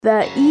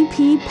The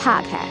EP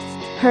Podcast.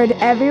 Heard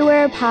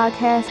everywhere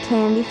podcasts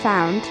can be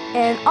found,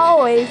 and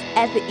always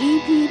at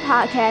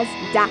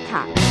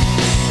theeppodcast.com.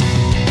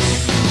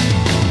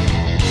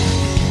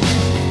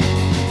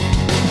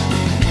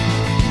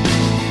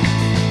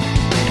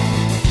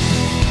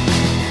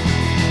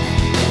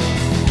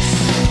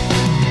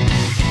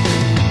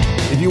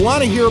 If you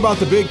want to hear about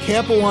the big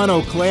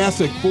Capilano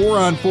Classic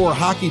 4-on-4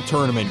 hockey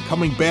tournament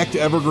coming back to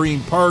Evergreen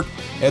Park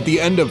at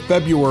the end of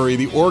February,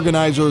 the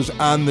organizers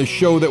on the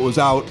show that was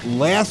out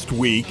last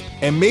week,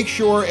 and make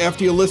sure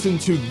after you listen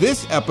to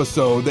this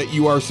episode that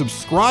you are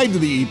subscribed to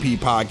the EP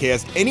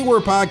Podcast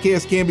anywhere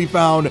podcasts can be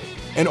found,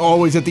 and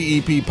always at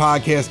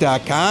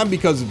theeppodcast.com,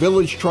 because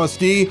Village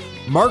Trustee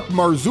Mark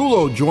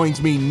Marzullo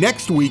joins me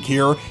next week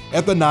here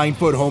at the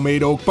 9-Foot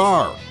Homemade Oak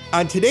Bar.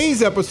 On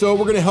today's episode,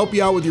 we're going to help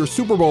you out with your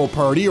Super Bowl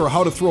party or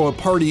how to throw a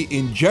party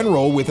in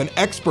general with an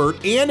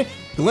expert, and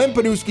Glenn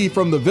Panuski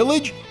from The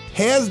Village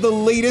has the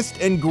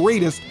latest and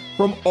greatest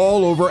from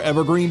all over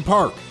Evergreen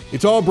Park.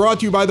 It's all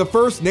brought to you by the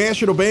First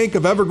National Bank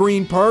of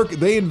Evergreen Park.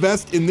 They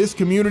invest in this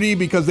community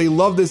because they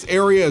love this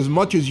area as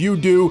much as you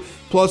do.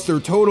 Plus, their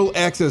Total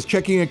Access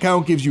checking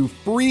account gives you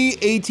free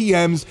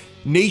ATMs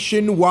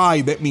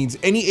nationwide. That means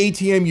any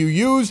ATM you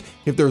use,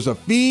 if there's a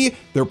fee,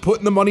 they're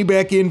putting the money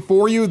back in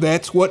for you.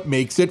 That's what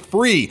makes it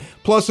free.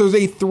 Plus, there's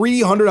a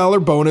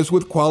 $300 bonus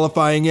with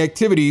qualifying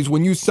activities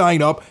when you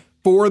sign up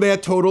for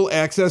that Total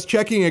Access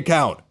checking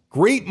account.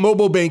 Great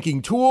mobile banking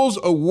tools,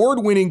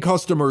 award-winning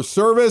customer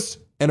service,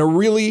 and a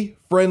really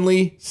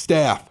friendly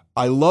staff.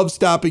 I love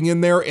stopping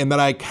in there in that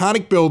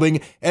iconic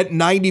building at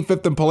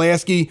 95th and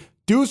Pulaski.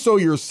 Do so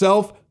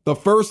yourself. The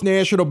First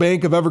National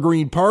Bank of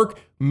Evergreen Park,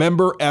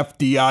 member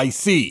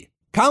FDIC.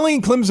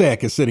 Colleen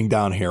Klimzak is sitting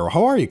down here.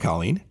 How are you,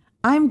 Colleen?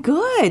 I'm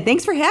good.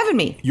 Thanks for having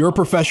me. You're a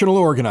professional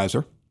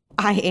organizer.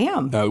 I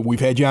am. We've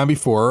had you on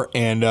before,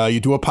 and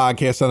you do a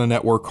podcast on a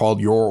network called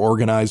Your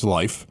Organized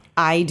Life.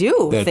 I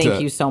do.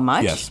 Thank you so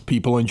much. Yes,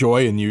 people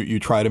enjoy, and you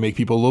try to make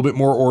people a little bit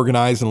more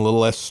organized and a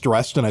little less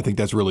stressed, and I think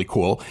that's really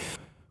cool.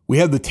 We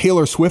have the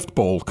Taylor Swift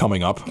Bowl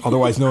coming up,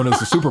 otherwise known as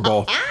the Super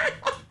Bowl.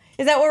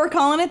 Is that what we're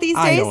calling it these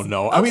days? I don't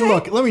know. Okay. I mean,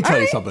 look, let me tell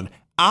you something.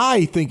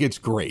 I think it's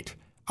great.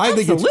 I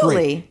think it's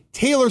great.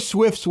 Taylor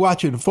Swift's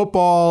watching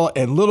football,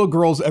 and little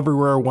girls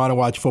everywhere want to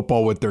watch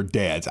football with their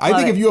dads. I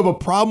think if you have a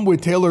problem with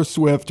Taylor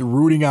Swift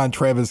rooting on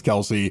Travis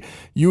Kelce,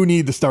 you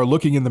need to start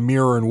looking in the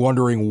mirror and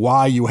wondering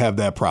why you have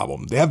that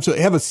problem. They have to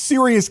have a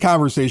serious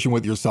conversation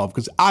with yourself,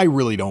 because I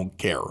really don't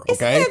care.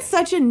 Okay, isn't that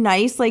such a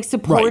nice,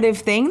 supportive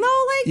thing,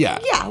 though? Yeah,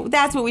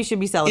 that's what we should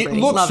be celebrating.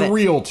 It looks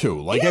real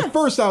too. At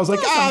first I was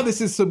like,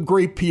 this is some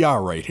great PR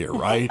right here,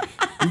 right?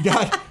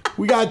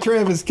 We got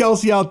Travis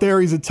Kelce out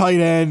there. He's a tight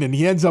end, and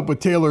he ends up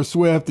with Taylor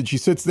Swift, and she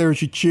sits there and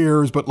she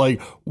cheers. But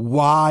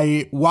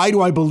why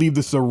do I believe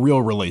this is a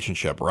real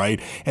relationship,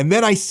 right? And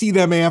then I see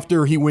them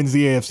after he wins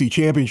the AFC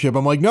Championship.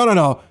 I'm like,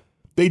 no.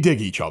 They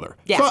dig each other.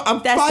 Yeah, so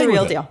I'm that's fine the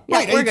real with deal. Yeah,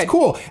 right, we're good. It's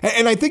cool.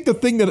 And I think the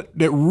thing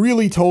that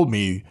really told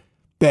me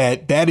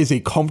that is a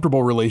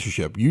comfortable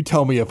relationship, you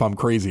tell me if I'm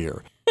crazy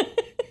here.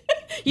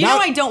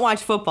 I don't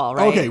watch football,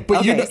 right? Okay,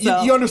 but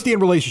you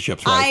understand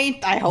relationships, right?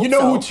 I hope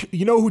so.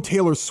 You know who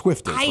Taylor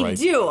Swift is, right? I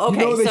do. Okay,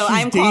 you know that so she's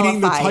I'm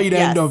dating qualified. the tight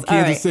end of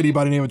Kansas right. City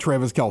by the name of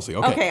Travis Kelce.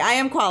 Okay, I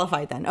am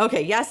qualified then.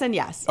 Okay, yes and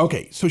yes.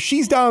 Okay, so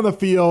she's down on the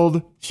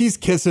field. She's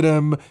kissing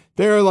him.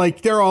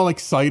 They're all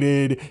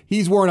excited.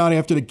 He's worn out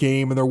after the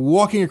game, and they're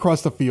walking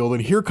across the field.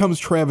 And here comes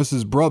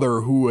Travis's brother,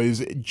 who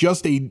is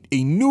just a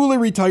newly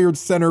retired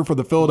center for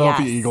the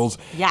Philadelphia Eagles.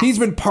 Yes. He's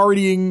been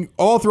partying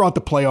all throughout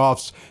the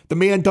playoffs. The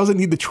man doesn't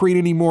need to train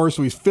anymore,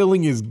 so he's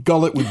filling his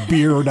gullet with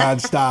beer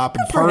nonstop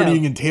and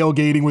partying and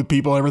tailgating with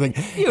people and everything.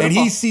 Beautiful. And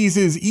he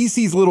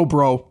sees little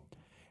bro,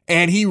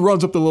 and he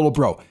runs up to little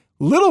bro.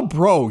 Little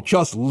bro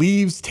just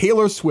leaves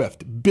Taylor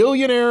Swift,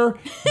 billionaire,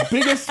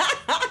 biggest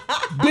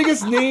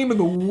name in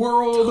the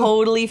world.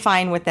 Totally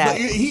fine with that.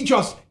 He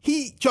just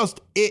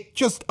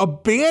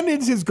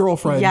abandons his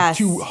girlfriend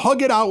to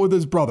hug it out with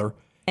his brother,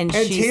 and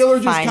Taylor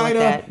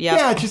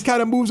just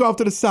kind of moves off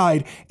to the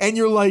side, and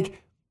you're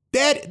like,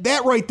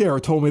 that right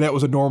there told me that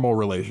was a normal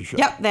relationship.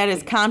 Yep, that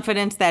is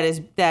confidence. That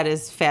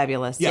is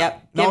fabulous. Yeah.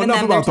 Yep. No,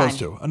 enough about those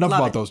two.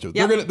 Those two.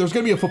 Yep. There's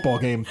gonna be a football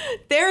game.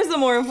 There's the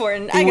more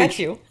important. I got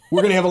you.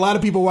 We're going to have a lot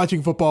of people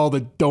watching football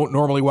that don't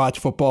normally watch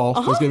football.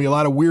 There's going to be a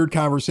lot of weird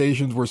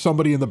conversations where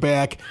somebody in the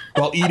back,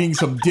 while eating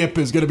some dip,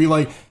 is going to be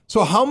like,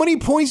 so how many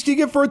points do you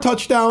get for a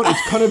touchdown?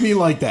 It's going to be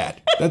like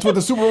that. That's what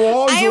the Super Bowl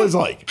always is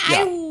like.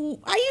 Yeah.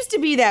 I used to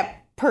be that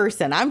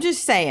person. I'm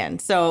just saying.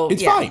 So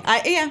it's fine.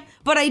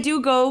 But I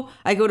go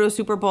to a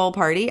Super Bowl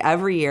party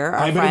every year.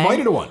 I've been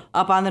invited to one.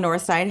 Up on the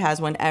north side has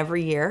one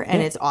every year,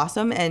 and it's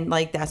awesome. And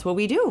that's what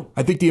we do.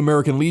 I think the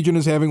American Legion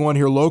is having one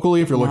here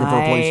locally if you're looking for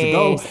a place to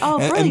go. Oh,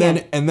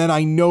 brilliant. And then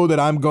I know that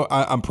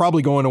I'm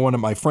probably going to one of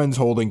my friends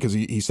holding, because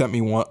he sent me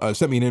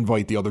an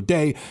invite the other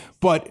day.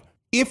 But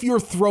if you're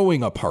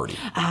throwing a party.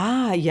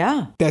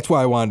 That's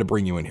why I wanted to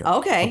bring you in here.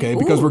 Okay.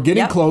 Because we're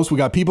getting close. We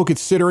got people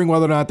considering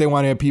whether or not they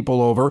want to have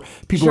people over.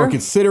 People are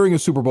considering a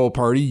Super Bowl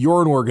party.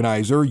 You're an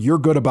organizer. You're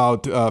good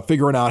about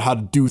figuring out how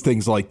to do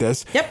things like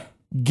this. Yep.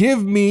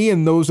 Give me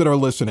and those that are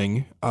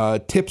listening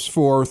tips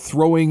for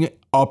throwing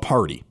a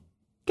party.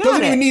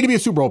 Doesn't even need to be a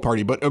Super Bowl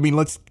party, but I mean,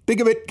 let's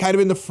think of it kind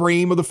of in the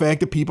frame of the fact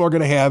that people are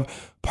going to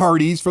have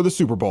parties for the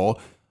Super Bowl.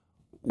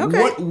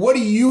 Okay. What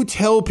do you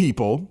tell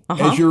people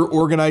as you're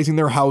organizing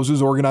their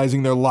houses,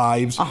 organizing their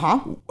lives,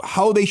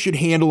 how they should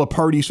handle a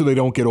party so they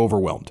don't get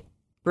overwhelmed?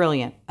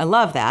 Brilliant. I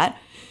love that.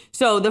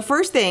 So the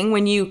first thing,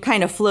 when you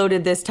kind of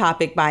floated this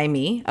topic by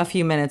me a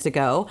few minutes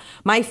ago,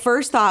 my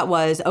first thought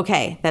was,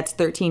 okay, that's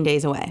 13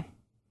 days away.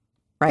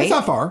 Right? It's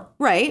not far.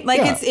 Right? Like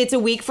it's a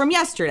week from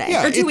yesterday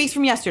or 2 weeks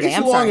from yesterday.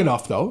 It's long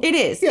enough though. It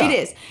is. Yeah. It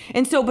is.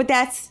 And so, but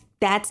that's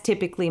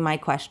typically my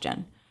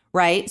question,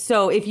 right?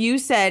 So if you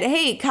said,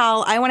 hey,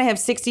 Kyle, I want to have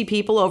 60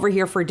 people over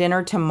here for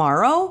dinner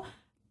tomorrow,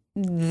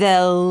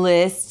 the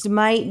list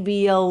might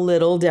be a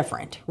little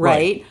different,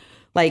 right?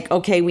 Like,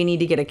 okay, we need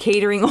to get a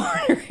catering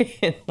order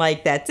in,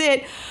 like that's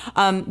it.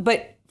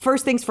 But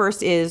first things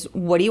first is,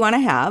 what do you want to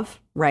have?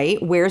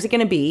 Right? Where's it going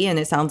to be? And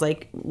it sounds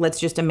like, let's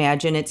just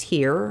imagine it's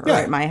here or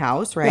at my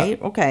house, right?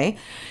 Yeah. Okay.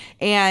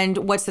 And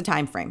what's the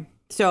time frame?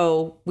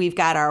 So we've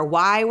got our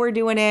why we're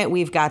doing it.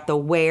 We've got the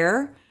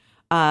where,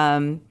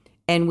 and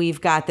we've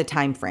got the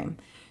time frame.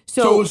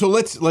 So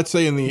let's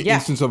say in the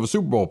instance of a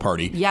Super Bowl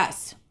party.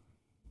 Yes.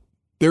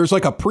 There's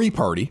like a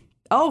pre-party.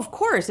 Oh, of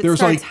course. There's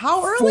starts like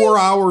how early? 4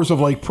 hours of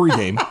like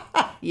pregame.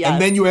 Yes.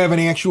 And then you have an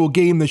actual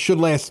game that should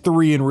last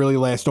 3 and really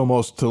last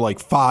almost to like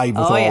 5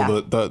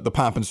 with the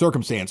pomp and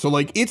circumstance. So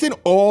like it's an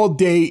all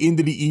day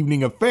into the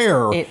evening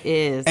affair. It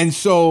is. And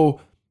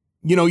so,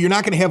 you're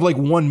not going to have like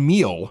one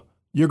meal.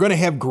 You're going to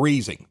have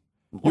grazing.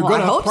 You're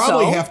going to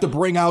probably have to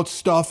bring out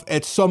stuff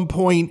at some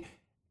point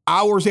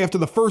hours after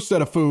the first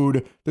set of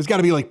food. There's got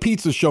to be like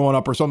pizza showing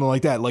up or something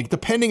like that. Like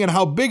depending on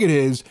how big it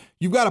is,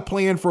 you've got to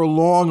plan for a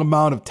long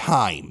amount of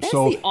time. That's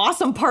the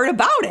awesome part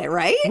about it,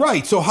 right?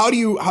 Right. So how do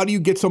you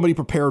get somebody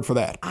prepared for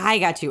that? I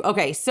got you.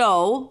 Okay.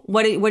 So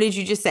what did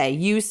you just say?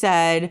 You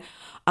said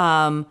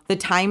the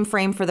time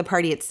frame for the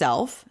party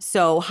itself.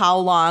 So how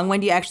long, when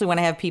do you actually want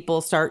to have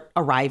people start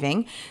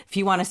arriving? If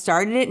you want to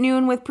start it at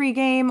noon with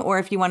pregame, or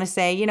if you want to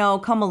say,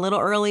 come a little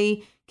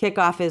early.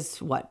 Kickoff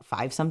is what,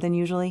 5 something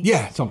usually?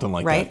 Yeah, something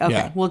like that. Right? Okay.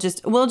 Yeah.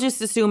 We'll just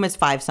assume it's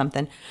 5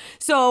 something.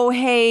 So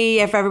hey,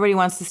 if everybody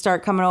wants to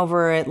start coming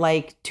over at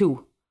like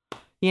 2,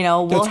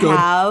 we'll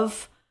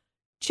have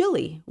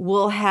chili,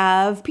 we'll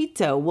have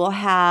pizza, we'll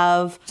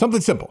have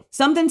something simple.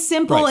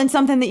 Right. And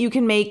something that you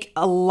can make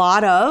a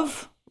lot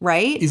of.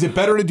 Right? Is it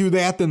better to do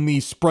that than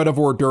the spread of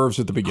hors d'oeuvres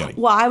at the beginning?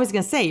 Well, I was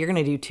going to say you're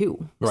going to do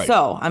 2. Right.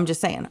 So I'm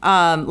just saying,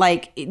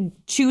 like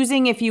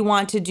choosing if you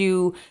want to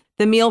do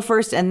the meal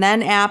first and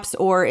then apps,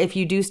 or if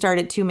you do start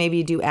at 2, maybe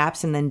you do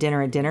apps and then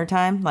dinner at dinner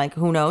time, like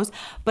who knows?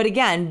 But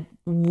again,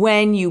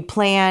 when you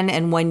plan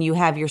and when you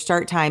have your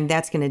start time,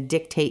 that's going to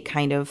dictate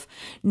kind of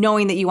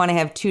knowing that you want to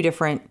have 2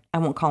 different, I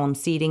won't call them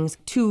seatings,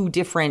 2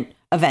 different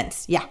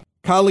events. Yeah.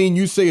 Colleen,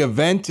 you say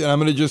event, and I'm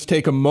going to just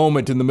take a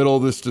moment in the middle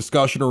of this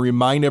discussion to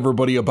remind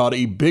everybody about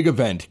a big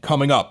event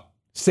coming up.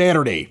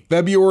 Saturday,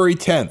 February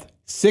 10th,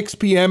 6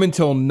 p.m.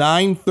 until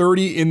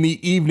 9:30 in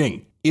the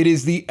evening. It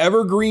is the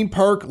Evergreen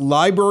Park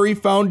Library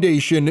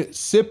Foundation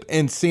Sip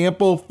and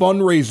Sample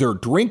fundraiser.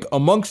 Drink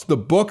amongst the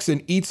books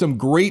and eat some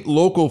great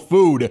local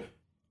food.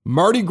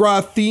 Mardi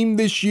Gras themed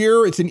this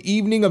year. It's an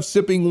evening of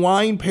sipping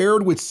wine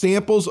paired with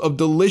samples of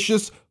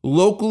delicious,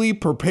 locally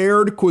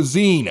prepared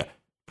cuisine.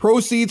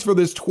 Proceeds for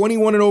this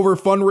 21 and over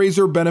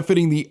fundraiser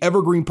benefiting the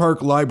Evergreen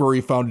Park Library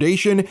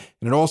Foundation, and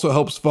it also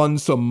helps fund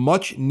some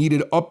much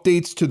needed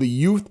updates to the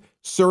youth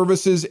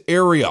services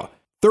area.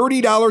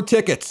 $30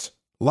 tickets,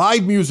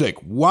 live music,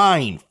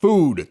 wine,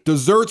 food,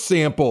 dessert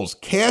samples,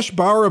 cash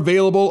bar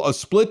available, a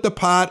split the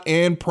pot,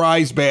 and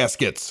prize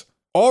baskets.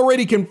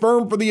 Already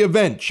confirmed for the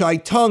event, Chai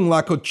Tung,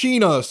 La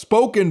Cochina,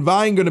 Spoke and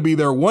Vine going to be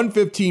there,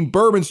 115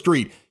 Bourbon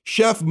Street,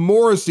 Chef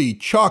Morrissey,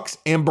 Chuck's,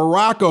 and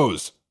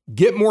Baracos.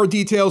 Get more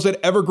details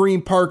at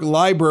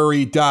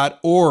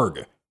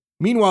evergreenparklibrary.org.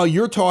 Meanwhile,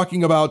 you're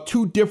talking about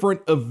 2 different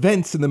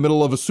events in the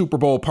middle of a Super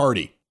Bowl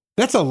party.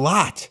 That's a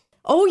lot.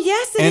 Oh,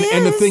 yes, it is.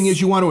 And the thing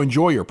is, you want to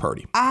enjoy your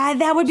party.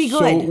 That would be good.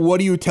 So what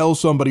do you tell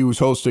somebody who's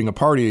hosting a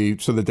party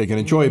so that they can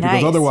enjoy it?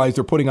 Because otherwise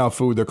they're putting out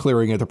food, they're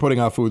clearing it, they're putting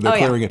out food, they're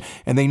clearing it,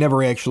 and they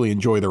never actually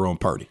enjoy their own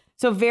party.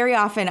 So very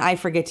often I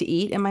forget to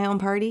eat in my own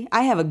party.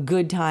 I have a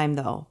good time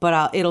though,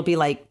 but it'll be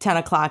like 10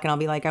 o'clock and I'll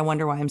be like, I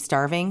wonder why I'm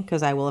starving,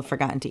 because I will have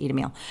forgotten to eat a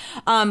meal.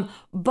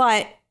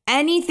 But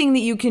anything that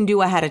you can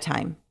do ahead of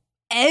time,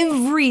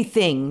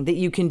 everything that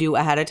you can do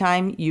ahead of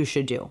time, you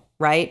should do,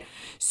 right?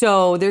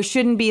 So there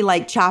shouldn't be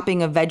like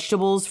chopping of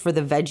vegetables for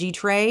the veggie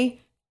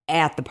tray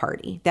at the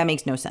party. That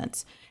makes no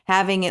sense.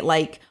 Having it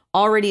like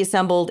already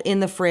assembled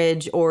in the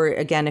fridge, or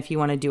again, if you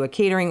want to do a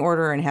catering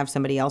order and have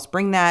somebody else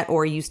bring that,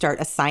 or you start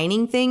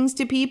assigning things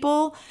to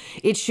people,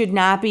 it should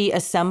not be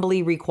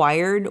assembly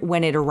required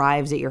when it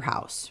arrives at your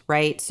house,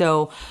 right?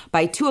 So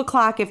by 2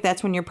 o'clock, if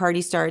that's when your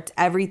party starts,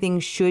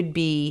 everything should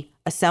be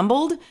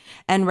assembled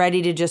and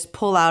ready to just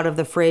pull out of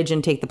the fridge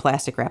and take the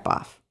plastic wrap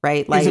off,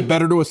 right? Like, is it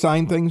better to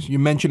assign things? You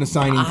mentioned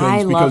assigning things.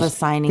 I love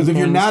assigning things, because if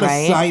you're not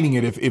right? assigning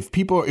it,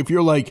 if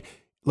you're like,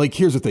 like,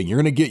 here's the thing.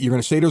 You're going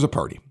to say there's a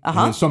party. And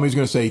then somebody's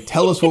going to say,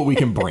 tell us what we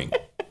can bring.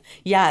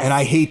 Yes. And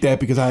I hate that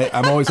because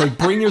I'm always like,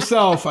 bring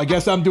yourself. I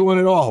guess I'm doing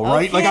it all,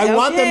 right? Okay, like, I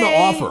want them to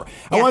offer.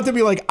 Yeah. I want them to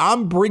be like,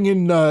 I'm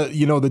bringing,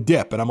 the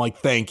dip. And I'm like,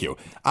 thank you.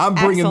 I'm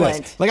bringing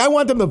this. Like, I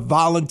want them to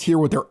volunteer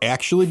what they're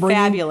actually bringing.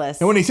 Fabulous.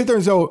 And when they sit there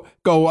and go,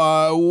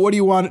 what do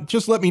you want?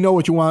 Just let me know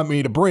what you want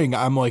me to bring.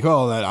 I'm like,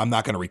 I'm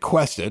not going to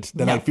request it.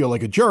 Then I feel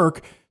like a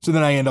jerk. So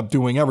then I end up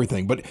doing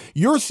everything. But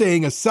you're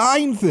saying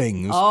assign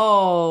things.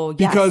 Oh,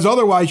 yes. Because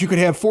otherwise you could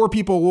have 4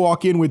 people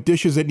walk in with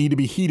dishes that need to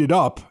be heated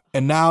up.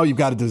 And now you've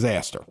got a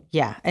disaster.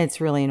 Yeah, it's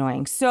really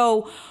annoying.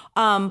 So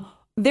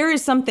there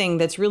is something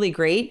that's really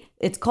great.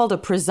 It's called a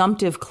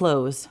presumptive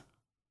close.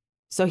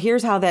 So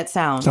here's how that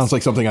sounds. Sounds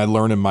like something I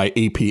learned in my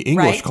AP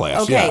English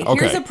class. Okay. Yeah,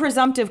 okay. Here's a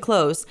presumptive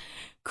close.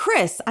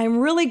 Chris, I'm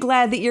really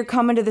glad that you're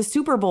coming to the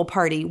Super Bowl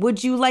party.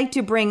 Would you like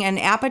to bring an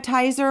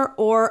appetizer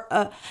or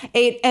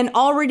an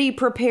already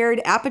prepared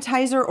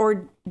appetizer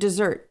or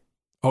dessert?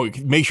 Oh,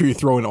 make sure you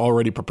throw in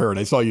already prepared.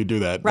 I saw you do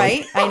that.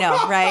 Right? I know,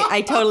 right?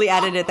 I totally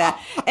edited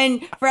that.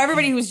 And for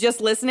everybody who's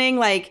just listening,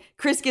 like,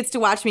 Chris gets to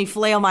watch me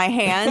flail my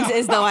hands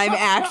as though I'm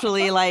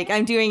actually, like,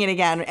 I'm doing it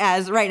again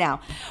as right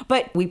now.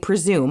 But we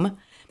presume.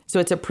 So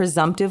it's a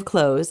presumptive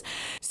close.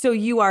 So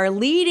you are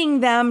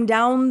leading them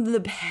down the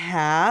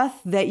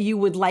path that you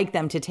would like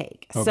them to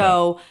take. Okay.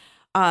 So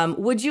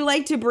would you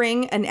like to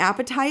bring an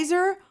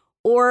appetizer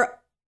or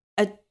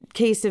a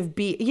case of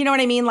beer? You know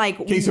what I mean?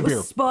 Like, case of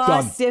beer.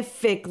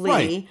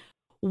 Specifically,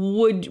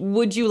 right.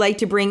 Would you like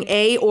to bring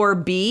A or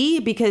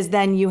B? Because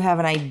then you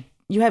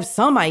have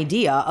some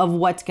idea of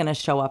what's going to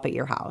show up at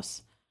your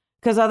house.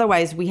 Because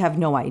otherwise, we have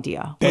no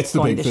idea. That's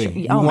the big thing.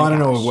 You want to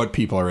know what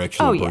people are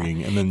actually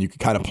bringing, and then you can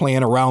kind of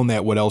plan around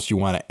that, what else you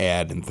want to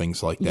add and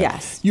things like that.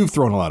 Yes. You've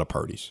thrown a lot of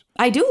parties.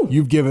 I do.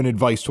 You've given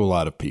advice to a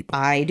lot of people.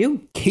 I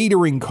do.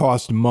 Catering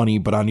costs money,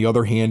 but on the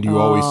other hand, you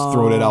always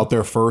throw that out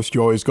there first.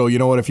 You always go, you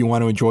know what, if you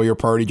want to enjoy your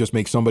party, just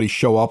make somebody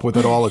show up with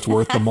it all. It's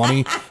worth the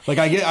money. Like,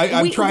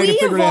 I'm trying to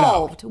figure that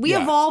out. We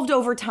evolved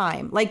over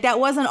time. Like, that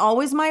wasn't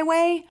always my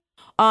way.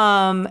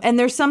 And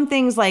there's some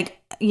things like,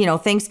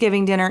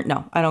 Thanksgiving dinner.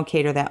 No, I don't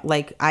cater that.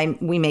 Like,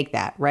 we make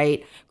that,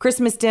 right?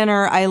 Christmas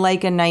dinner, I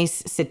like a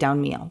nice sit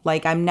down meal.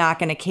 Like, I'm not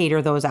going to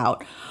cater those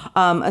out.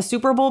 A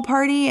Super Bowl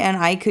party, and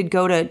I could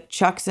go to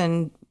Chuck's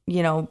and,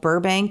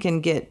 Burbank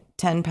and get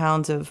 10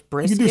 pounds of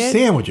brisket. You could do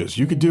sandwiches.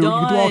 You could do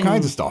all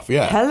kinds of stuff.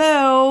 Yeah.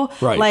 Hello.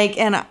 Right. Like,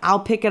 and I'll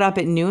pick it up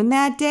at noon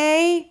that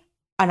day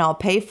and I'll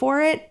pay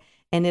for it.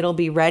 And it'll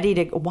be ready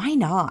to, why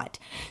not?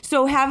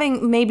 So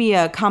having maybe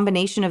a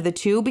combination of the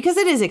two, because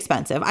it is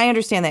expensive. I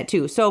understand that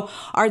too. So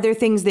are there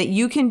things that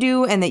you can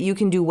do and that you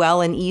can do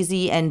well and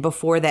easy and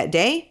before that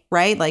day,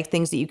 right? Like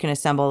things that you can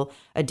assemble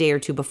a day or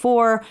two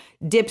before,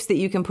 dips that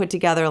you can put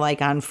together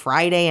like on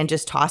Friday and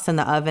just toss in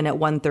the oven at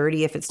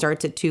 1:30 if it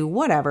starts at 2,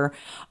 whatever.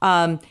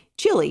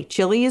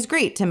 Chili is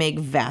great to make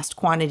vast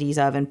quantities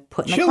of and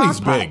put in the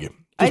crock pot. Chili's big.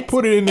 Just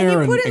put it in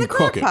there and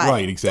cook it.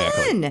 Right,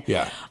 exactly. Done.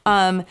 Yeah.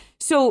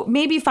 So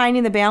maybe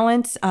finding the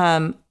balance.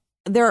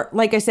 There,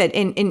 like I said,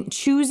 in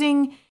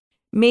choosing,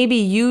 maybe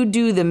you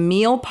do the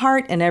meal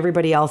part and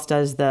everybody else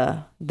does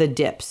the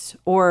dips,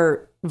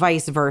 or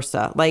vice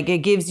versa. Like, it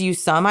gives you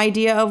some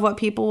idea of what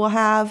people will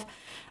have,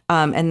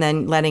 and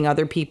then letting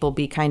other people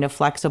be kind of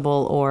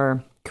flexible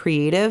or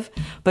creative.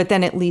 But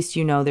then at least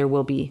there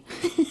will be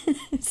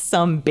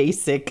some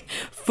basic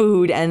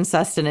food and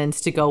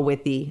sustenance to go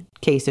with the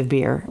case of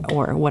beer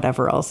or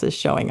whatever else is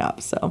showing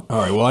up. So, all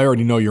right. Well, I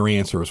already know your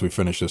answer as we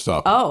finish this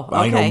up. Oh, okay.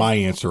 I know my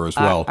answer as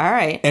well. All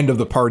right. End of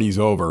the party's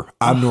over.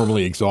 I'm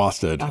normally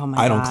exhausted. Oh my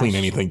I don't clean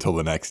anything till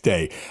the next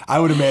day. I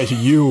would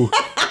imagine you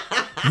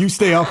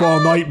stay up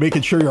all night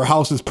making sure your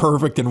house is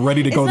perfect and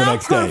ready to go the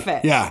next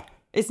day. Yeah.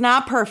 It's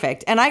not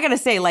perfect. And I got to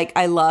say, like,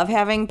 I love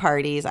having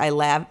parties. I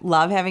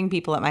love having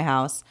people at my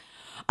house.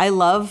 I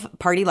love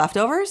party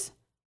leftovers.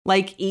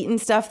 Like eating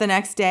stuff the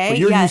next day. But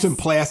you're using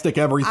plastic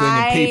everything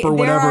and paper,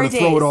 whatever, to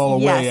throw it all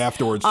away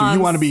afterwards. So you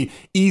want to be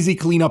easy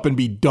clean up and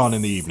be done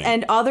in the evening.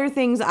 And other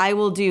things I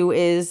will do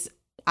is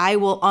I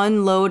will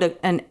unload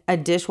a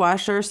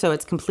dishwasher so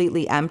it's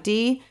completely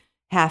empty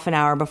half an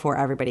hour before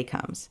everybody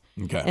comes.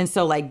 Okay. And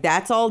so like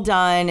that's all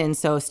done. And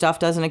so stuff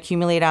doesn't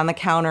accumulate on the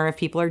counter if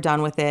people are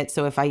done with it.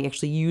 So if I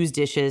actually use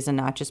dishes and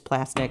not just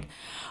plastic.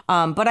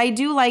 But I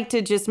do like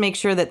to just make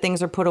sure that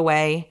things are put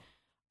away.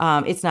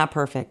 It's not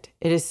perfect.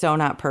 It is so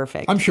not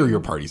perfect. I'm sure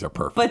your parties are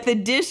perfect. But the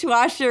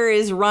dishwasher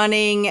is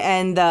running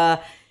and the,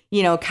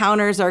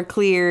 counters are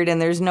cleared and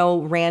there's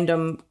no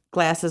random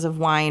glasses of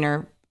wine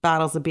or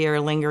bottles of beer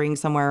lingering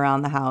somewhere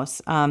around the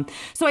house.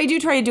 So I do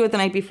try to do it the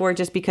night before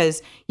just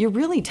because you're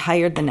really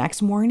tired the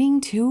next morning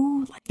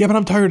too. Yeah, but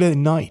I'm tired at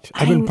night.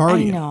 I've been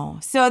partying. I know.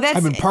 So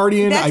I've been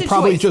partying. I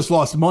probably just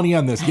lost money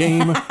on this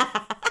game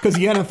because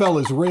the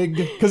NFL is rigged.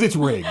 Because it's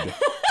rigged.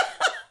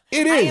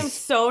 It is. I am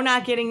so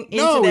not getting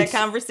into that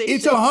conversation.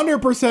 It's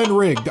 100%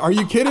 rigged. Are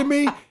you kidding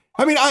me?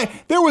 I mean,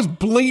 there was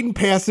blatant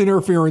pass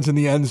interference in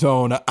the end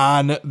zone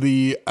on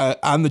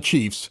the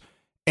Chiefs,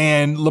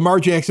 and Lamar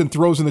Jackson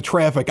throws in the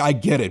traffic. I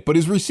get it, but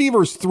his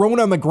receiver's thrown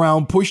on the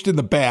ground, pushed in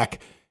the back.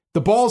 The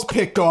ball's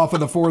picked off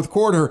in the fourth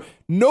quarter.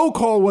 No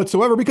call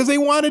whatsoever because they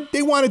wanted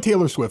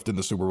Taylor Swift in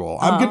the Super Bowl.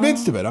 I'm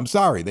convinced of it. I'm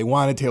sorry. They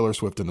wanted Taylor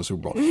Swift in the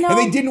Super Bowl. No. And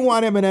they didn't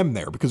want Eminem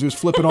there because he was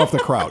flipping off the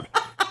crowd.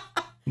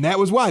 And that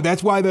was why.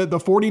 That's why the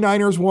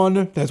 49ers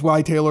won. That's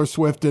why Taylor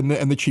Swift and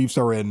the Chiefs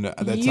are in. That's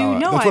that's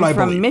what I'm I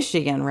from believe.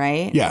 Michigan,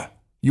 right? Yeah.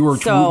 You were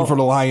rooting for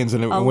the Lions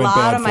and it went bad for you.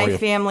 A lot of my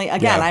family,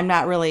 again, Yeah. I'm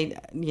not really,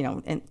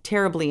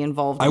 terribly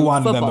involved in I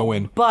wanted football, them to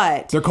win.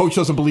 But their coach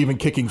doesn't believe in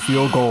kicking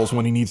field goals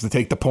when he needs to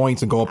take the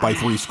points and go up by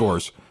 3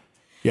 scores.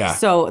 Yeah.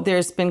 So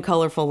there's been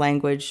colorful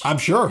language. I'm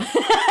sure.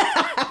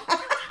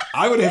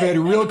 I would have had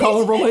real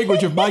colorful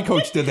language if my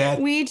coach did that.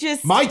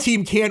 My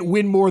team can't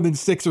win more than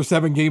 6 or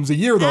 7 games a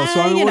year, though. So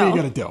what are you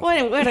going to do? What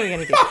are we going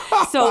to do?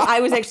 So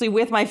I was actually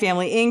with my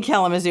family in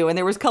Kalamazoo, and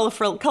there was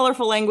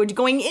colorful language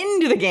going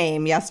into the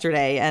game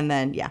yesterday, and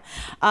then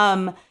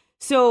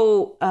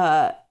So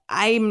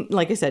I'm,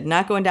 like I said,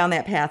 not going down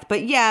that path,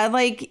 but yeah,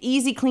 like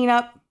easy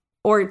cleanup.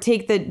 Or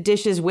take the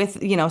dishes with,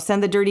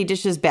 send the dirty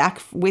dishes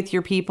back with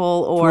your people,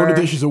 or throw the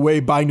dishes away,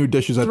 buy new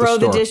dishes at the store.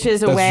 Throw the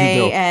dishes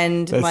away,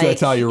 and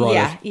that's how you run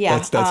it. Yeah,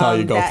 that's how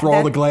you go. Throw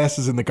all the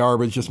glasses in the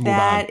garbage. Just move on.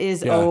 That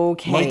is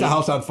okay. Light the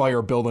house on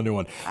fire, build a new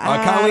one.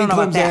 I Colleen don't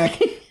know about that.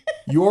 Klimczak,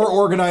 Your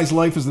Organized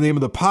Life is the name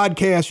of the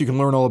podcast. You can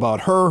learn all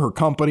about her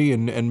company,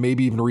 and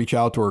maybe even reach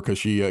out to her because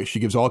she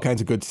gives all kinds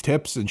of good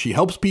tips, and she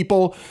helps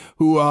people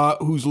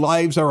whose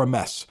lives are a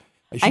mess.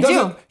 She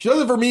does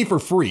it for me for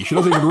free. She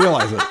doesn't even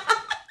realize it.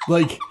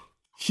 Like,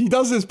 she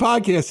does this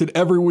podcast, and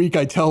every week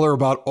I tell her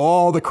about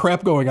all the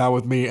crap going on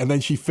with me, and then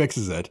she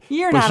fixes it.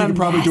 She can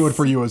probably do it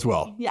for you as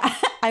well. Yeah,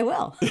 I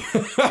will.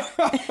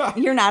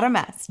 You're not a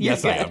mess.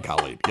 Yes, I am,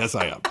 Colleen. Yes,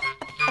 I am.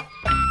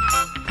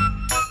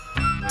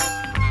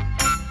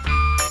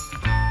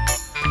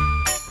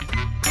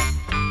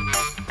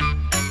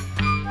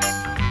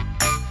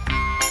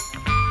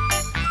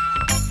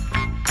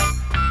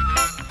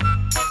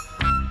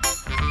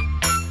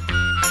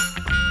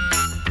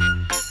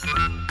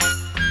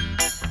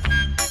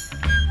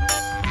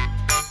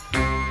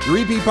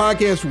 Repeat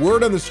podcast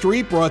Word on the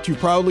Street brought to you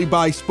proudly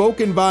by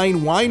Spoken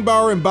Vine Wine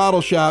Bar and Bottle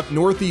Shop,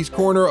 northeast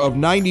corner of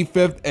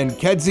 95th and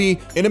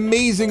Kedzie. An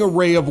amazing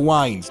array of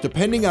wines.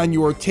 Depending on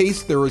your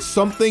taste, there is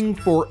something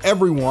for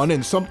everyone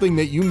and something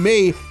that you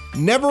may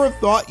never have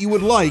thought you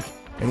would like.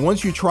 And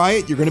once you try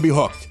it, you're going to be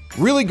hooked.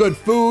 Really good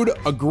food,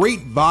 a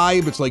great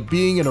vibe. It's like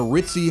being in a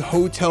ritzy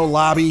hotel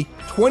lobby.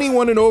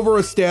 21 and over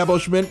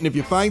establishment. And if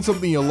you find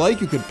something you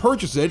like, you can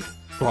purchase it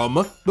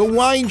from the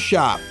wine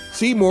shop.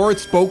 See more at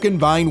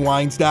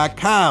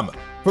SpokenVineWines.com.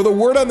 For the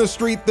Word on the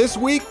Street this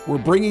week, we're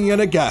bringing in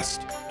a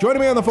guest. Joining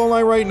me on the phone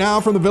line right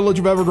now from the village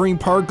of Evergreen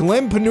Park,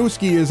 Glenn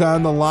Panuski is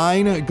on the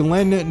line.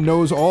 Glenn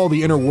knows all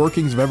the inner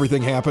workings of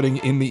everything happening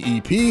in the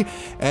EP,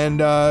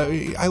 and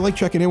I like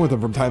checking in with him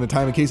from time to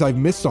time in case I've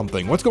missed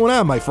something. What's going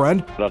on, my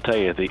friend? I'll tell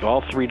you,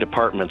 all 3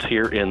 departments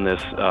here in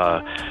this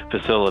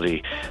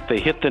facility, they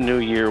hit the new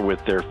year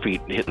with their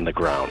feet hitting the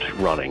ground,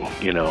 running,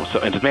 So,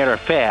 and as a matter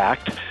of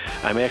fact,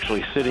 I'm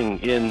actually sitting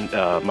in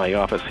my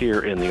office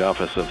here in the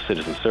Office of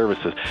Citizen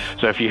Services.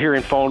 So if you're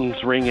hearing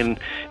phones ringing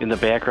in the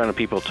background and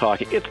people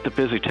talking, it's the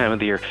busy time of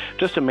the year.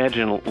 Just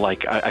imagine,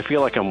 I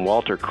feel like I'm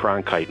Walter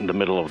Cronkite in the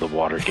middle of the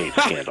Watergate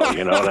scandal.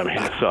 You know what I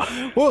mean?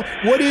 So, well,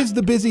 what is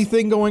the busy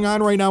thing going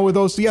on right now with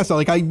OCS?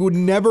 Like, I would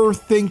never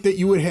think that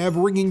you would have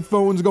ringing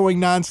phones going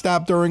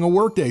nonstop during a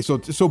workday.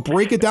 So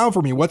break it down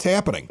for me. What's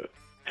happening?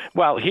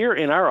 Well, here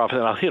in our office,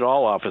 and I'll hit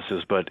all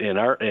offices, but in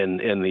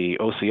the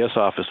OCS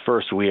office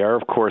first, we are,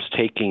 of course,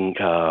 taking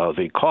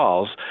the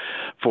calls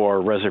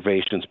for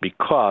reservations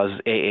because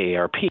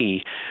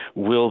AARP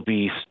will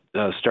be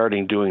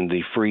starting doing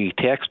the free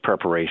tax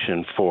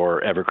preparation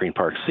for Evergreen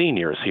Park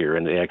seniors here.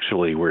 And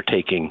actually, we're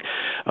taking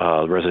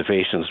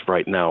reservations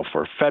right now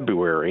for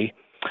February.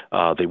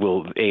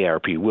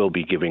 AARP will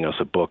be giving us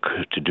a book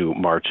to do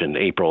March and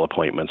April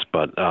appointments,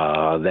 but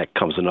that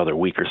comes another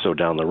week or so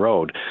down the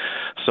road.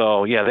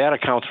 So yeah, that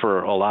accounts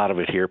for a lot of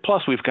it here.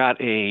 Plus, we've got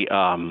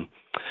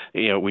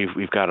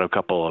we've got a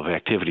couple of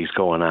activities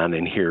going on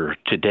in here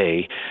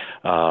today.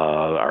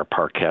 Our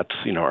Parkettes,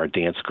 our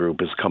dance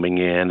group is coming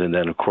in, and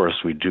then of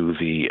course we do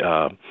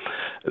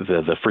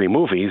the free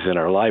movies in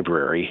our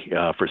library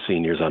for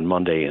seniors on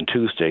Monday and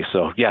Tuesday.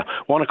 So yeah,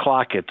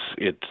 1:00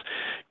 it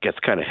gets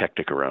kind of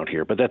hectic around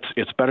here, but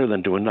it's better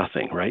than doing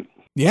nothing, right?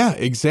 Yeah,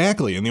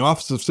 exactly. And the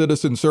Office of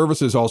Citizen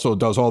Services also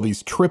does all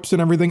these trips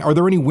and everything. Are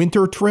there any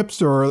winter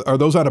trips, or are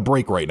those on a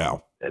break right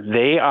now?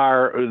 They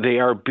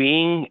are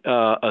being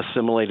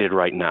assimilated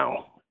right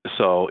now.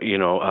 So,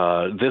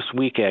 this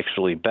week,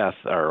 actually, Beth,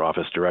 our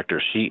office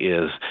director, she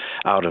is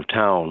out of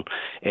town,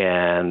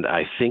 and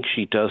I think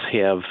she does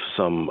have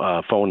some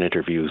phone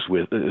interviews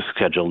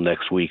scheduled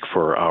next week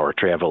for our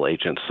travel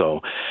agents.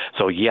 So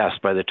yes,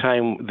 by the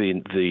time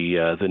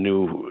the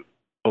new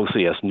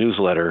OCS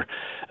newsletter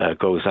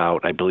goes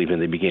out, I believe in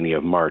the beginning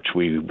of March,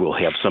 we will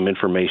have some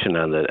information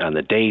on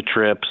the day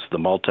trips, the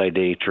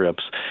multi-day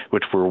trips,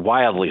 which were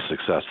wildly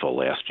successful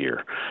last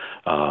year.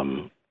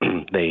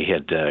 they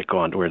had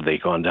gone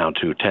down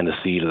to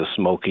Tennessee to the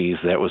Smokies.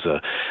 That was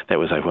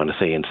I want to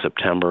say in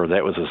September.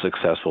 That was a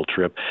successful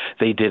trip.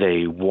 They did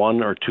a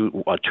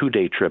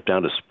 2-day trip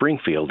down to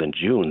Springfield in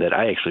June that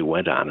I actually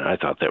went on, and I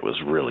thought that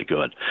was really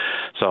good.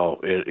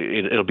 So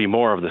it'll be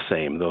more of the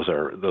same. Those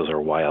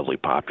are wildly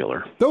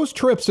popular. Those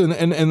trips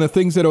and the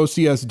things that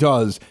OCS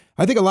does,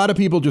 I think a lot of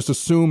people just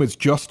assume it's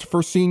just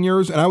for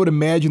seniors, and I would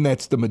imagine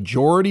that's the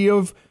majority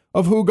of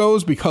who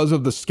goes because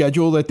of the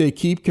schedule that they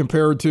keep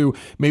compared to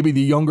maybe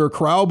the younger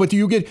crowd. But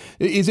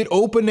is it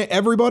open to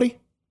everybody?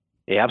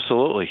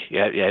 Absolutely.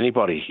 Yeah,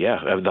 anybody. Yeah.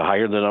 The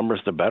higher the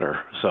numbers, the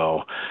better.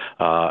 So,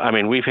 I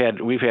mean, we've had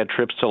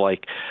trips to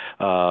like,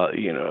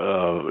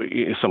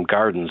 some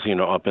gardens,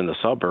 up in the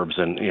suburbs,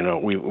 and,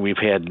 we've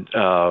had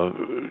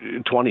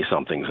 20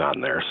 somethings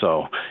on there.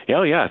 So,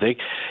 we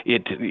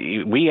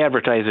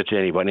advertise it to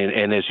anybody.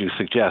 And as you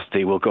suggest,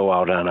 they will go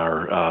out on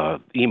our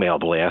email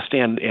blast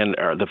and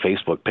the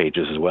Facebook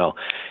pages as well.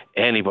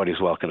 Anybody's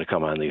welcome to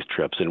come on these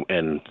trips,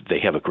 and they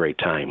have a great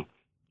time.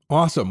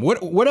 Awesome.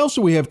 What else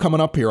do we have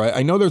coming up here?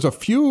 I know there's a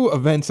few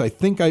events. I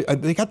think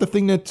they got the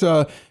thing that's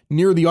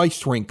near the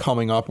ice rink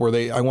coming up where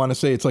I want to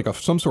say it's like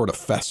some sort of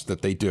fest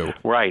that they do.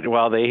 Right.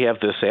 Well, they have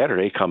this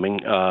Saturday coming,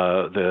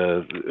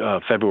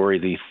 the February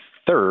the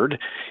 3rd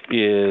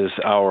is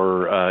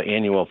our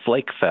annual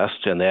Flake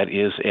Fest, and that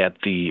is at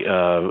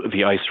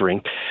the ice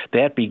rink.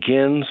 That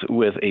begins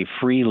with a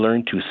free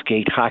Learn to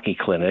Skate hockey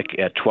clinic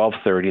at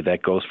 12:30.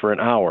 That goes for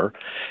an hour,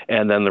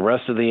 and then the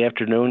rest of the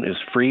afternoon is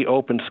free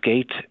open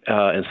skate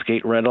and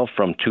skate rental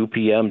from 2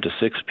 p.m. to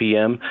 6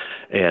 p.m.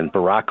 And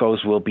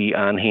Baracos will be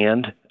on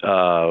hand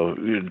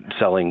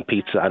selling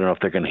pizza. I don't know if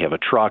they're going to have a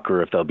truck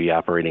or if they'll be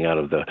operating out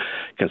of the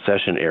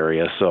concession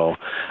area. So.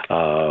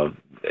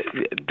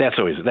 That's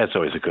always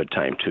a good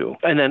time too.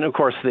 And then of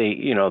course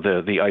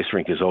the ice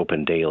rink is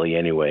open daily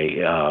anyway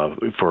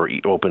for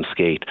open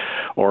skate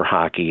or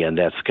hockey, and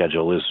that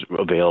schedule is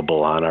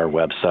available on our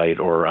website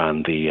or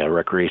on the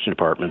Recreation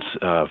Department's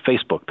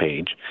Facebook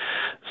page,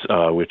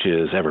 which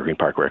is Evergreen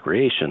Park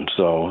Recreation.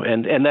 So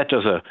and that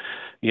does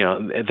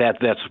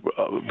that's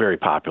very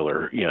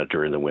popular,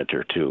 during the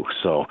winter too.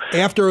 So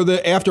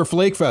after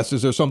Flake Fest,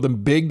 is there something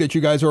big that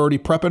you guys are already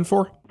prepping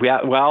for?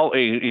 Yeah, well, at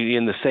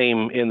the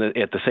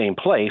same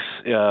place,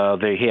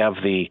 they have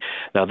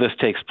now this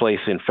takes place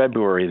in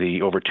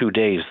February, over 2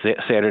 days,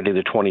 Saturday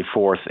the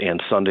 24th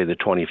and Sunday the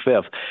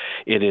 25th.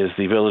 It is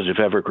the Village of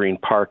Evergreen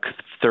Park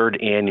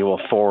 3rd annual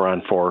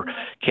 4-on-4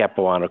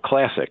 Capuano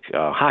Classic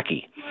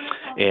hockey.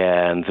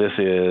 And this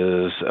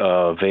is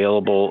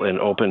available and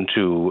open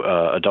to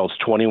adults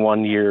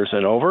 21 years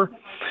and over,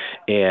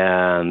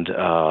 and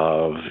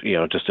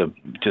just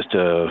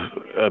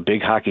a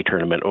big hockey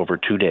tournament over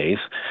 2 days.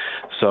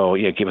 So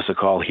give us a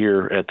call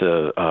here at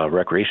the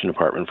Recreation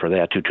Department for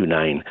that,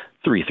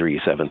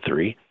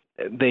 229-3373.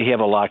 They have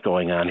a lot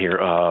going on here.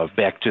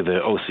 Back to the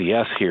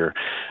OCS here.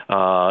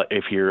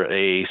 If you're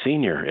a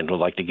senior and would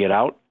like to get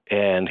out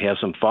and have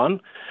some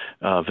fun,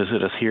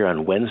 visit us here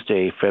on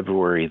Wednesday,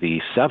 February the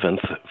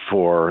 7th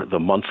for the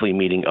monthly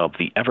meeting of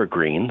the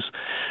Evergreens,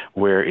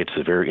 where it's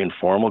a very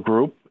informal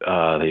group.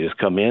 They just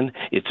come in.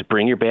 It's a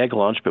bring your bag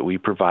lunch, but we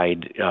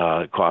provide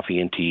coffee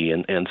and tea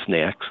and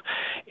snacks.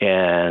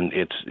 And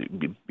it's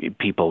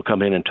people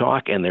come in and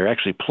talk, and they're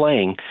actually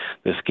playing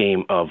this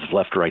game of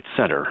left, right,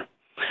 center,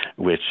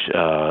 which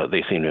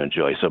they seem to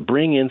enjoy. So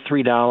bring in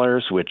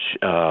 $3, which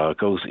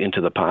goes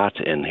into the pot,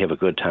 and have a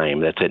good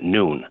time. That's at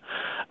noon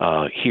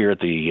here at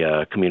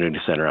the Community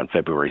Center on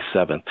February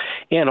 7th.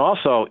 And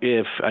also,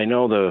 if I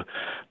know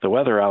the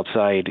weather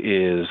outside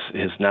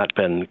has not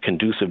been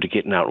conducive to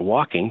getting out and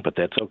walking, but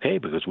that's okay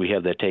because we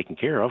have that taken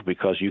care of,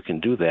 because you can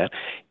do that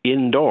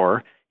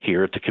indoor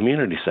here at the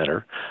Community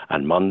Center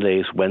on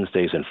Mondays,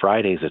 Wednesdays, and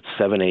Fridays at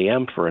 7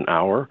 a.m. for an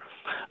hour.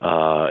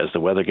 As the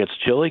weather gets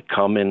chilly,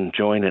 come and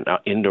join an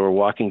indoor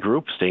walking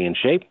group, stay in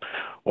shape,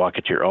 walk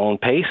at your own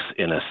pace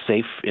in a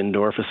safe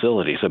indoor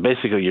facility. So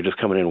basically, you're just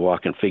coming in and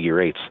walking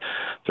figure eights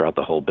throughout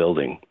the whole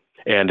building.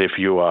 And if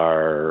you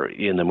are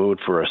in the mood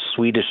for a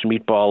Swedish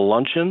meatball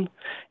luncheon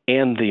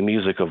and the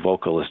music of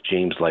vocalist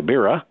James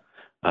Libera,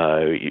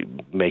 you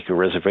make a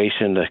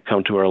reservation to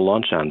come to our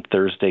lunch on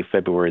Thursday,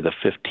 February the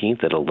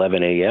 15th at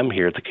 11 a.m.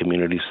 here at the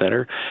Community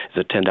Center.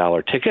 It's a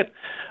 $10 ticket,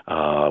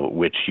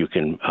 which you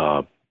can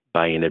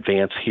buy in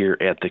advance here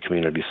at the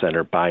Community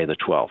Center by the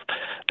 12th.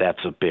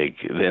 That's a big,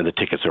 and the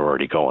tickets are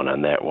already going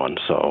on that one,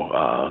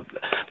 so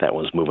that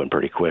one's moving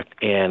pretty quick.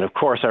 And of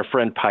course, our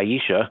friend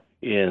Paisha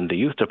in the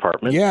youth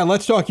department. Yeah,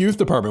 let's talk youth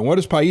department. What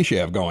does Paisha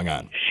have going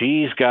on?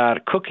 She's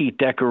got cookie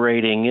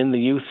decorating in the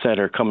youth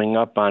center coming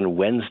up on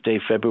Wednesday,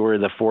 February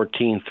the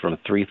 14th from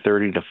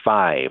 3:30 to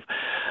 5.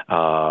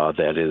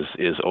 That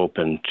is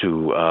open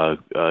to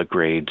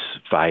grades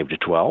 5 to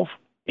 12.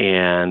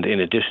 And in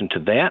addition to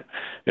that,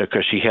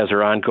 because she has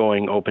her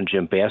ongoing open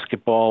gym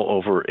basketball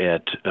over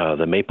at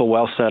the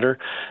Maplewell Center,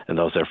 and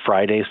those are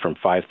Fridays from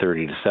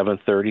 5:30 to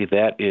 7:30.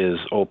 That is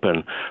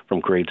open from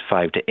grades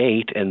 5 to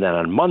 8. And then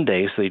on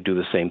Mondays, they do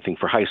the same thing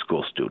for high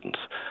school students,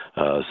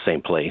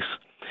 same place.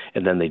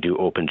 And then they do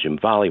open gym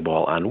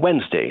volleyball on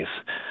Wednesdays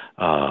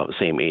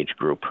same age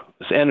group.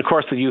 And of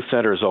course, the youth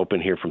center is open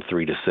here from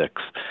 3 to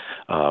 6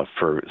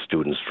 for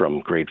students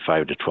from grade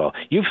 5 to 12.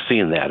 You've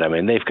seen that. I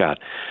mean,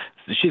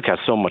 she's got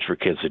so much for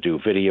kids to do: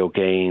 video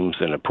games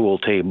and a pool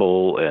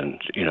table,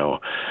 and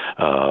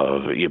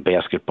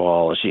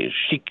basketball.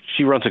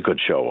 She runs a good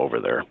show over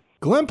there.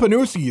 Glenn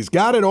Panuski's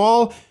got it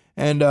all.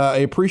 And I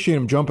appreciate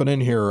him jumping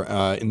in here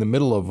in the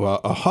middle of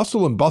a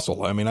hustle and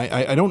bustle. I mean,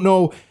 I don't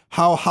know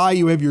how high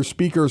you have your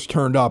speakers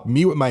turned up.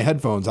 Me with my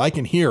headphones, I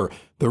can hear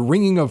the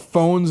ringing of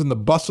phones and the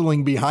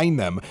bustling behind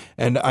them.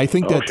 And I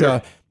think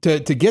sure. To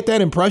get that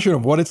impression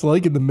of what it's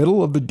like in the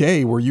middle of the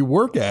day where you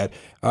work at,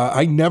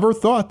 I never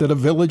thought that a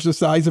village the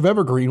size of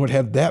Evergreen would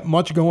have that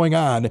much going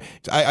on.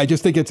 I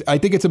think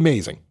it's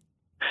amazing.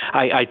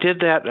 I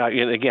did that,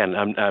 and again,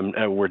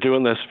 we're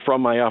doing this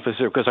from my office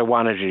here because I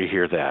wanted you to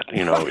hear that.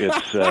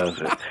 It's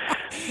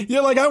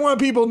You're like, I want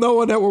people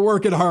knowing that we're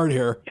working hard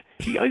here.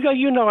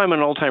 I'm an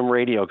old-time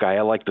radio guy.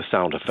 I like the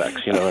sound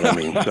effects. You know what I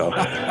mean? So,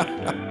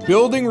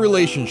 building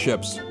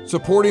relationships,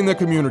 supporting the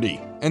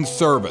community, and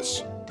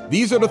service.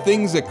 These are the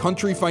things that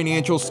Country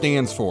Financial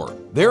stands for.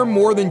 They're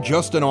more than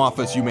just an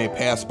office you may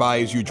pass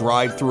by as you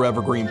drive through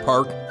Evergreen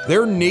Park.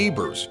 They're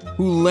neighbors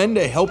who lend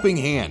a helping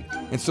hand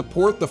and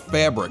support the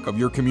fabric of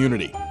your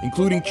community,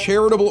 including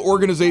charitable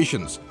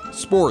organizations,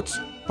 sports,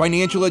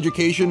 financial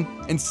education,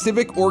 and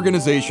civic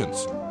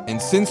organizations.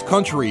 And since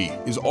Country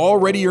is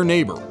already your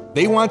neighbor,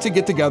 they want to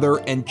get together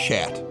and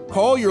chat.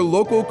 Call your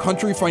local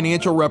Country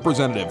Financial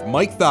representative,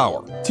 Mike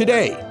Thauer,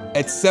 today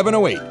at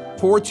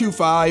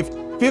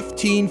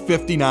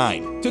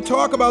 708-425-1559 to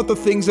talk about the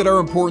things that are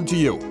important to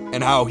you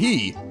and how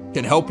he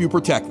can help you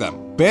protect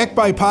them. Back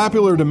by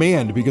popular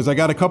demand, because I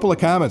got a couple of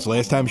comments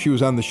last time she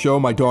was on the show.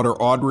 My daughter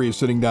Audrey is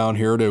sitting down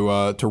here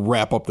to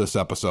wrap up this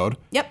episode.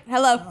 Yep.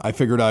 Hello. I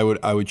figured I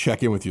would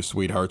check in with you,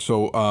 sweetheart.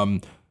 So,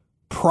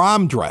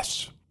 prom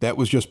dress that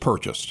was just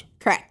purchased.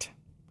 Correct.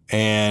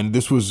 And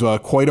this was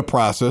quite a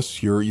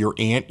process. Your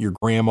aunt, your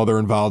grandmother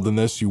involved in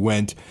this. You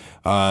went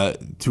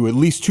to at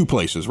least 2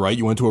 places, right?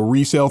 You went to a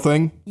resale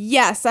thing?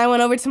 Yes, I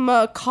went over to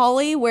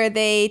Macaulay where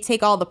they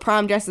take all the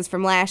prom dresses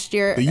from last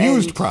year. The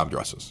used prom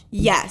dresses.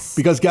 Yes.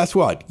 Because guess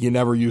what? You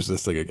never use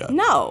this thing again.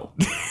 No.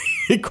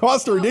 It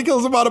cost a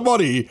ridiculous amount of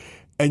money,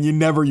 and you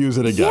never use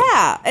it again.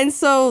 Yeah, and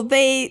so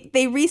they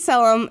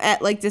resell them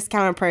at like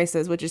discounted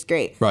prices, which is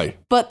great. Right.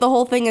 But the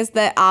whole thing is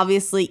that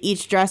obviously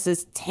each dress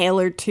is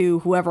tailored to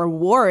whoever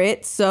wore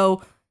it,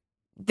 so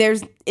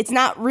it's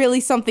not really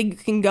something you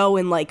can go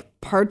and like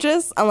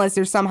purchase unless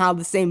you're somehow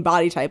the same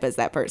body type as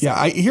that person.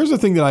 Yeah, here's the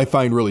thing that I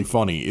find really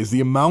funny is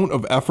the amount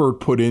of effort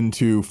put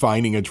into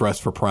finding a dress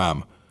for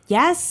prom.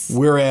 Yes.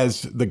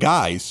 Whereas the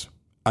guys,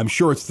 I'm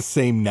sure it's the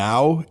same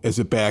now as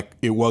it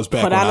was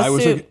back Put when on a I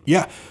was suit.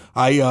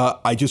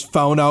 I just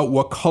found out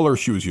what color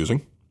she was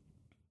using.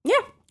 Yeah.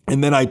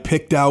 And then I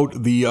picked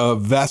out the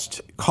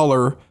vest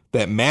color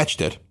that matched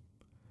it.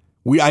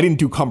 I didn't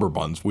do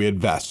cummerbunds. We had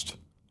vest.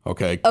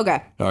 Okay.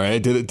 Okay. All right. I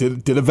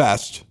did a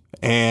vest,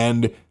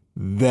 and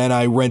then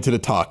I rented a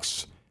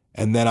tux,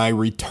 and then I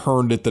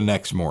returned it the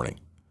next morning.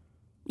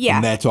 Yeah.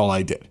 And that's all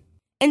I did.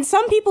 And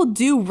some people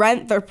do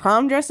rent their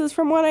prom dresses,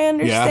 from what I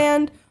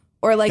understand,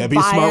 or like That'd be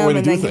a buy smart them way to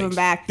and do then things. give them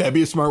back. That'd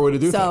be a smart way to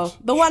do So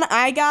things. the one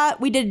I got,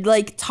 we did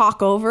like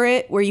talk over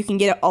it, where you can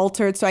get it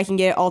altered, so I can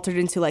get it altered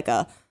into like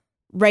a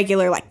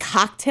regular like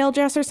cocktail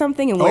dress or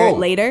something and wear it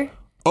later.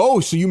 Oh,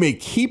 so you may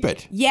keep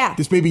it. Yeah.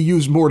 This may be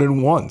used more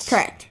than once.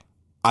 Correct.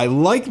 I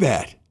like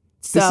that.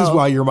 This is So-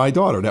 why you're my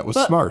daughter. That was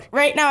But smart.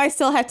 right now I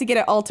still have to get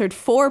it altered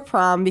for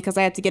prom because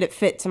I have to get it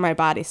fit to my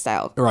body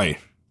style. Right.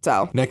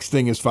 So Next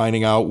thing is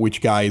finding out which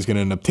guy is going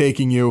to end up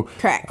taking you.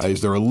 Correct.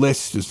 Is there a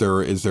list?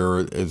 Are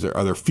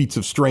there feats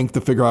of strength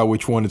to figure out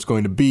which one it's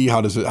going to be?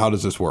 How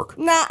does this work?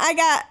 nah, I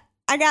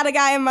got a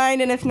guy in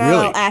mind, and if not,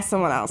 Really? I'll ask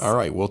someone else. All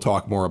right, we'll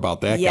talk more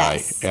about that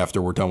Yes. guy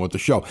after we're done with the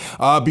show.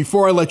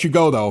 Before I let you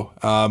go, though,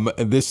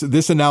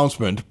 this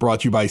announcement brought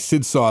to you by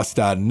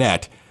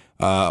SidSauce.net.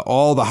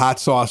 All the hot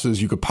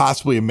sauces you could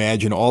possibly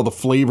imagine, all the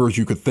flavors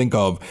you could think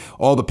of,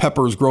 all the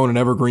peppers grown in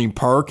Evergreen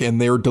Park, and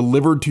they're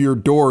delivered to your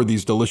door,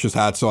 these delicious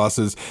hot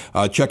sauces.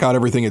 Check out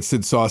everything at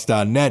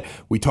SidSauce.net.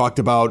 We talked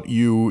about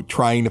you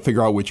trying to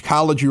figure out which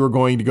college you were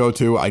going to go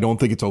to. I don't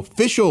think it's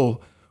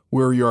official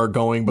where you are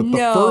going, but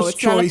No,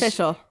 it's not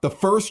official. The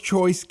first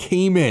choice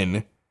came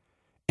in,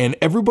 and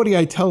everybody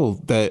I tell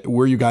that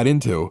where you got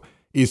into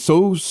is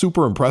so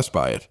super impressed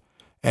by it.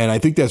 And I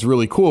think that's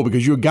really cool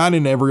because you had gotten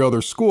into every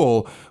other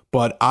school,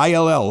 but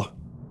ILL.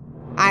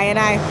 I.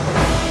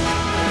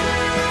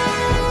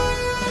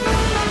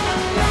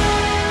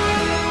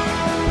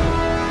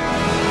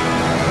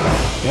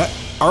 Yeah,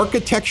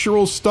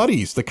 Architectural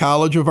Studies, the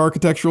College of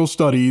Architectural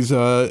Studies.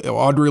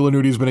 Audrey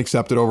Lanuti has been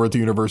accepted over at the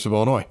University of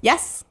Illinois.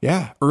 Yes.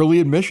 Yeah,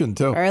 early admission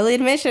too. Early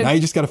admission. Now you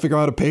just got to figure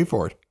out how to pay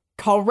for it.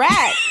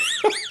 Correct.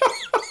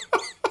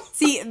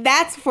 See,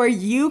 that's where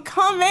you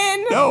come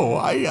in. No,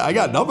 I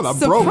got nothing. I'm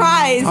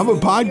Surprise. broke. I'm a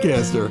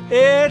podcaster.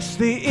 It's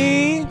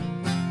the EP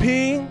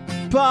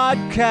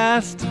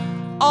Podcast.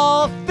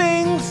 All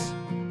things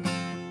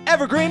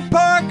Evergreen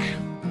Park.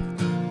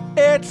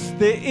 It's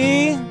the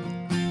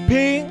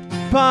EP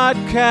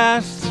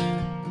Podcast.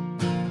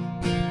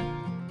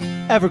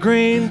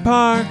 Evergreen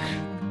Park.